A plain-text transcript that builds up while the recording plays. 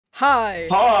Hi.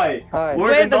 Hi! Hi.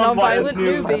 We're the non-violent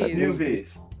newbies.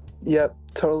 newbies. Yep,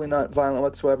 totally not violent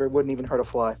whatsoever. Wouldn't even hurt a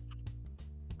fly.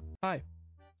 Hi,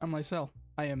 I'm Lycell.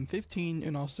 I am 15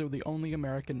 and also the only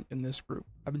American in this group.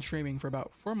 I've been streaming for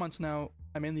about 4 months now.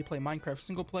 I mainly play Minecraft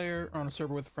single player or on a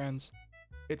server with friends.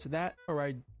 It's that, or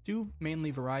I do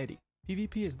mainly variety.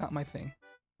 PvP is not my thing,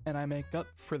 and I make up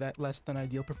for that less than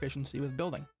ideal proficiency with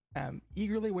building. I'm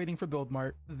eagerly waiting for Build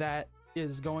Mart. That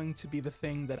is going to be the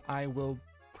thing that I will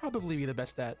probably be the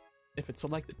best at if it's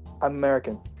selected. I'm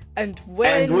American. And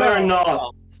we're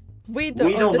not. We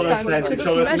don't understand each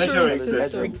other's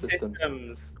measuring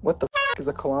systems. What the f is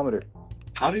a kilometer?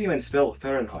 How do you even spell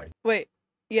Fahrenheit? Wait,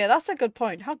 yeah, that's a good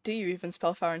point. How do you even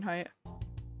spell Fahrenheit?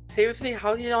 Seriously,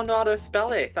 how do you not know how to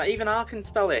spell it? That even I can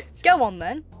spell it. Go on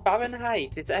then.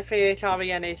 Fahrenheit, it's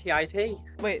F-A-H-R-E-N-H-E-I-T.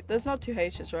 Wait, there's not two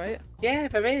H's, right? Yeah,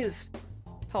 there is.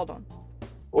 Hold on.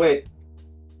 Wait.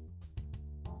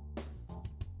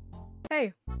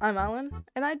 Hey, I'm Alynn,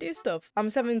 and I do stuff. I'm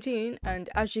 17, and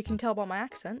as you can tell by my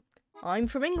accent, I'm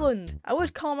from England. I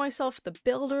would call myself the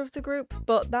builder of the group,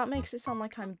 but that makes it sound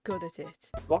like I'm good at it.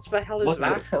 What the hell is What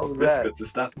that? the hell is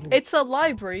that? It's a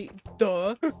library,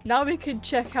 duh. Now we can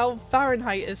check how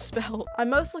Fahrenheit is spelled. I'm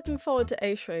most looking forward to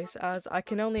A-Trace, as I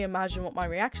can only imagine what my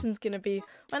reaction's gonna be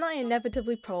when I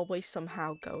inevitably probably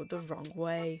somehow go the wrong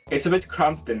way. It's a bit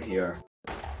cramped in here.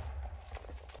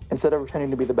 Instead of pretending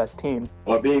to be the best team.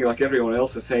 Or being like everyone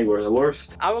else and saying we're the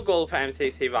worst. Our goal for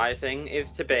MCC Rising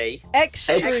is to be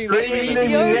Extremely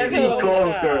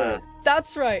mediocre.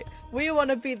 That's right. We want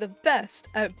to be the best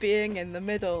at being in the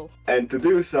middle. And to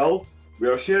do so, we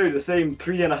are sharing the same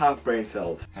 3.5 brain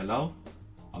cells. Hello,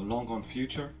 I'm Long Gone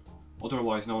Future,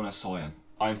 otherwise known as Cyan.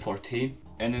 I'm 14,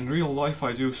 and in real life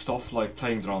I do stuff like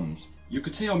playing drums. You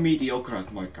could say I'm mediocre at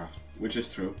Minecraft, which is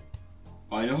true.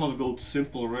 I know how to build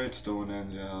simple redstone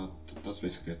and that's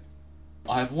basically it.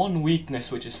 I have one weakness,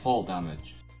 which is fall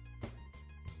damage.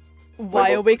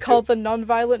 Why are we called the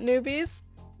non-violent newbies?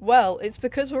 Well, it's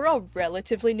because we're all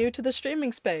relatively new to the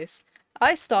streaming space.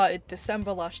 I started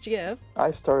December last year.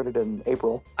 I started in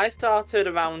April. I started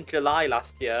around July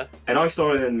last year. And I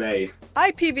started in May.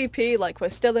 I PvP like we're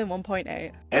still in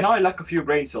 1.8. And I lack a few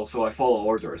brain cells, so I follow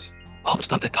orders.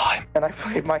 Most of the time. And I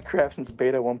played Minecraft since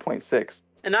beta 1.6.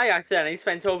 And I accidentally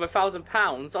spent over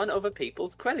 £1,000 on other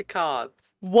people's credit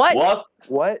cards. What?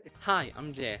 What? Hi,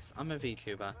 I'm Jace. I'm a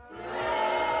VTuber.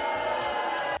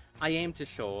 I aim to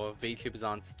show VTubers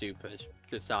aren't stupid,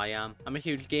 just I am. I'm a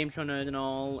huge game show nerd and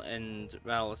all, and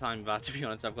well, aside that, to be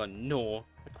honest, I've got no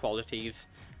qualities.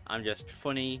 I'm just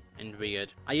funny and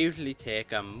weird. I usually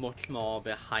take a much more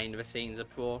behind the scenes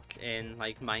approach in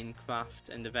like Minecraft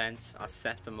and events. I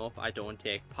set them up, I don't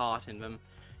take part in them.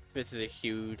 This is a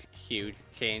huge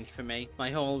change for me. My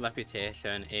whole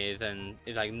reputation is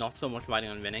like not so much riding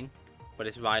on winning, but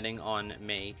it's riding on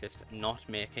me just not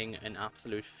making an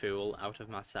absolute fool out of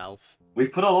myself.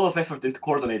 We've put a lot of effort into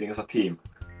coordinating as a team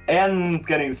and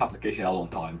getting this application out on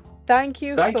time. Thank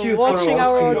you for watching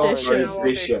our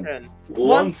audition.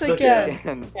 Once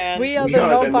again, we are the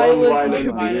non-violent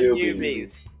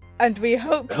newbies. And we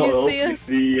hope you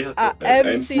see us at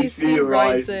MCC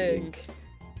Rising.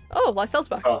 Oh, Lycell's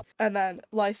back. And then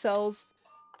Lycell's.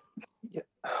 Yeah.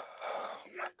 Oh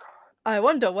my god. I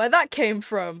wonder where that came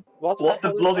from. What the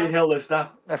bloody hell is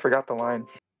that? I forgot the line.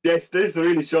 Yes, this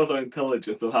really shows our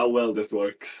intelligence of how well this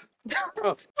works.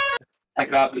 Oh. I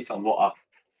grab me some water.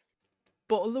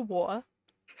 Bottle of water.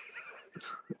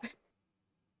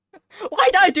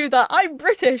 Why'd I do that? I'm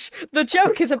British. The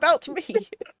joke is about me.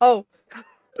 Oh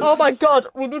my god.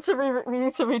 We need to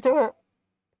redo it.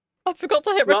 I forgot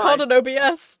to hit record on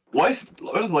OBS. Why does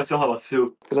Lycell have a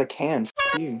suit? Because I can.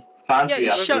 F you. Fancy.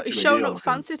 Yeah, showing up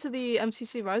fancy to the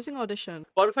MCC Rising audition.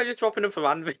 What if I just drop in for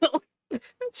Anvil?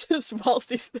 Just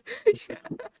whilst he's...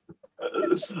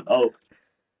 Oh.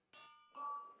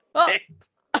 Oh.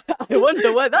 I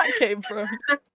wonder where that came from.